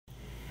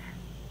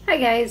Hi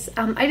guys,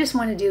 I just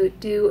wanted to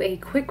do a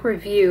quick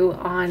review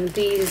on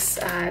these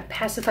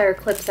pacifier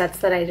clip sets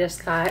that I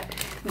just got.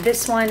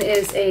 This one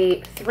is a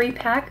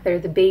 3-pack. They're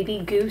the Baby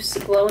Goose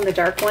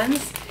glow-in-the-dark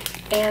ones,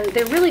 and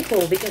they're really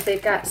cool because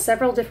they've got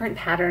several different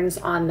patterns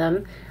on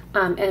them,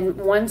 and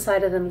one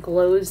side of them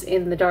glows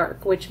in the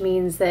dark, which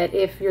means that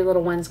if your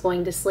little one's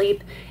going to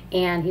sleep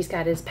and he's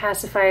got his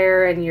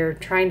pacifier and you're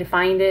trying to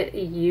find it,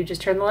 you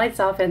just turn the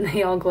lights off and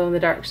they all glow in the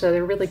dark, so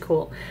they're really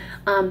cool.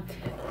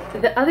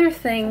 The other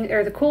thing,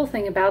 or the cool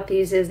thing about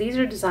these is these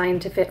are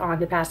designed to fit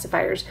onto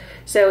pacifiers.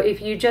 So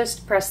if you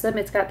just press them,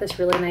 it's got this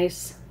really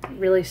nice,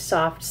 really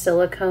soft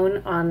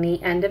silicone on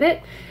the end of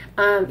it.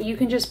 You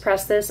can just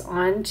press this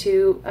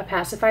onto a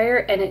pacifier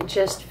and it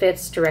just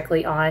fits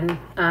directly on.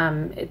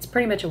 It's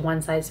pretty much a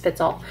one size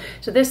fits all.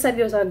 So this side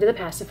goes onto the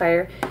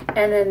pacifier,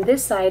 and then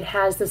this side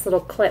has this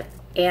little clip,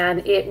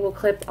 and it will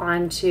clip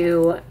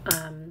onto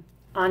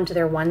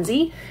their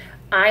onesie.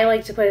 I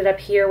like to put it up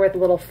here where the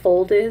little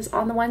fold is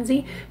on the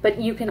onesie, but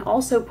you can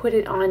also put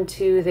it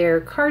onto their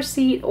car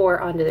seat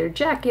or onto their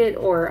jacket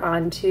or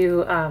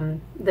onto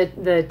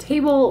the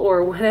table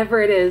or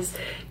whatever it is,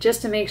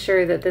 just to make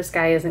sure that this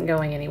guy isn't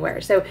going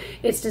anywhere. So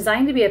it's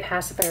designed to be a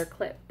pacifier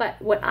clip,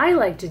 but what I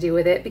like to do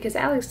with it, because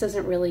Alex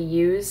doesn't really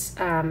use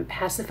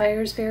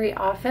pacifiers very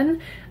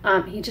often,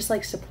 he just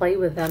likes to play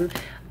with them.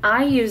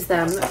 I use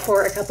them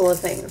for a couple of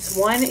things.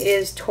 One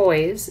is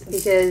toys,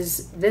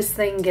 because this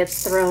thing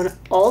gets thrown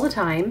all the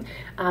time,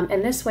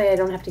 and this way I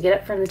don't have to get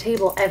up from the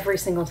table every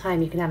single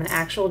time. You can have an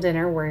actual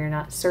dinner where you're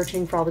not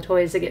searching for all the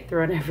toys that get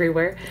thrown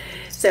everywhere.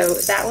 So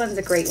that one's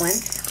a great one.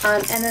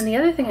 And then the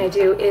other thing I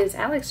do is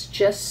Alex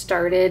just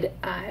started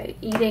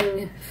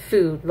eating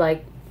food,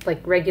 like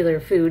regular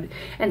food.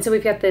 And so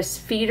we've got this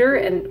feeder,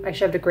 and I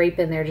shoved a grape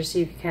in there just so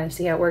you can kind of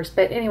see how it works.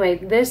 But anyway,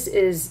 this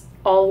is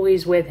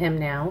always with him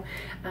now,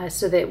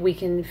 so that we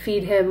can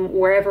feed him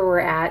wherever we're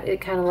at. It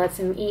kind of lets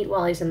him eat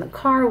while he's in the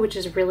car, which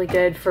is really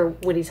good for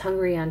when he's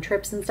hungry on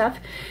trips and stuff.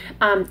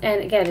 And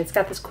again, it's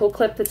got this cool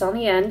clip that's on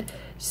the end,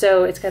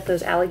 so it's got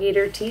those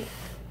alligator teeth.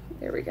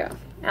 There we go.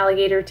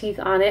 Alligator teeth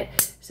on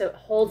it, so it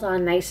holds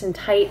on nice and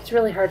tight. It's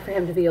really hard for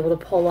him to be able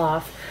to pull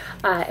off,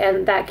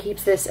 and that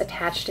keeps this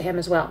attached to him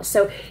as well.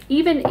 So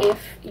even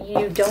if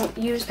you don't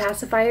use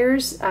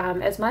pacifiers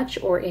as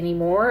much or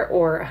anymore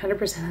or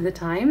 100% of the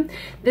time,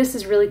 this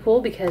is really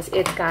cool because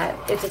it's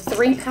a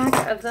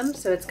 3-pack of them,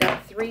 so it's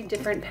got 3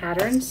 different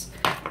patterns.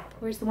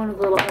 Where's the one with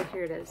the little, oh,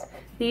 here it is.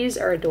 These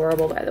are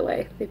adorable, by the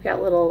way. They've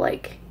got little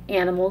like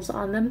animals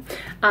on them.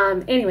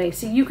 Anyway,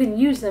 so you can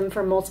use them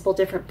for multiple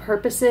different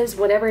purposes,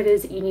 whatever it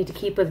is that you need to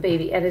keep with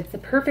baby. And it's the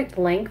perfect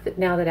length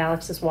now that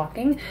Alex is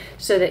walking,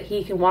 so that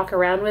he can walk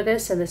around with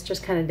this, and this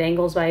just kind of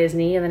dangles by his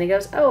knee, and then he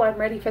goes, oh, I'm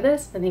ready for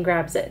this, and he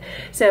grabs it.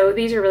 So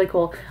these are really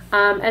cool.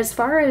 As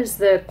far as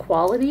the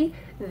quality,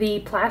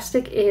 the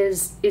plastic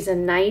is a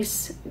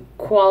nice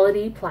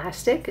quality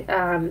plastic.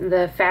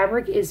 The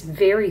fabric is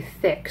very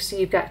thick, so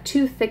you've got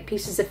 2 thick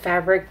pieces of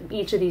fabric,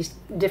 each of these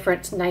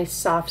different nice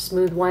soft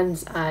smooth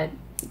ones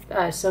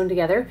sewn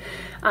together.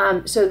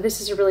 So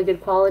this is a really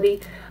good quality.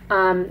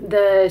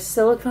 The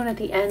silicone at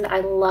the end,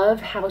 I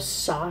love how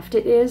soft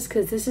it is,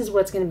 because this is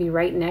what's going to be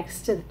right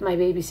next to my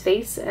baby's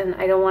face, and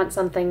I don't want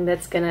something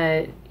that's going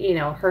to, you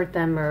know, hurt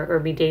them or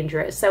be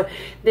dangerous. So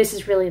this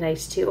is really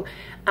nice too.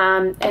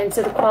 And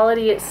so the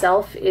quality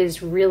itself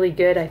is really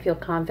good. I feel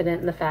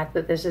confident in the fact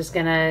that this is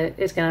gonna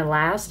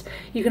last.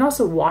 You can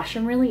also wash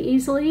them really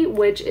easily,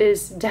 which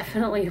is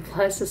definitely a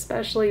plus,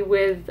 especially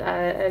with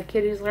a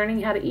kid who's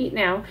learning how to eat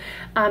now.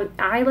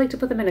 I like to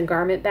put them in a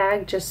garment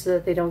bag just so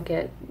that they don't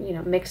get, you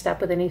know, mixed up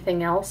with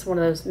anything else, one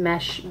of those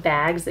mesh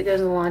bags that goes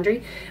in the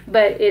laundry.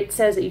 But it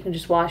says that you can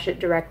just wash it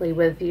directly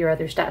with your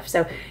other stuff.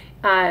 So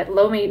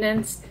low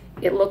maintenance.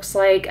 It looks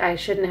like I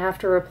shouldn't have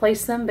to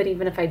replace them, but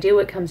even if I do,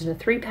 it comes in a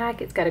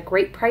 3-pack. It's got a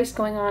great price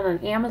going on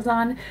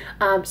Amazon,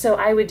 so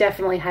I would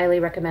definitely highly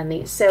recommend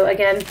these. So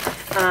again,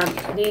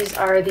 these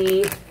are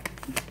the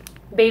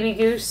Baby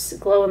Goose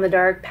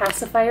glow-in-the-dark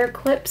pacifier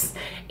clips,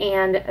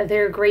 and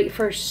they're great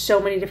for so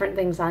many different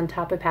things on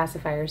top of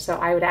pacifiers, so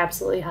I would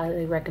absolutely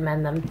highly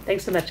recommend them.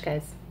 Thanks so much,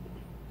 guys.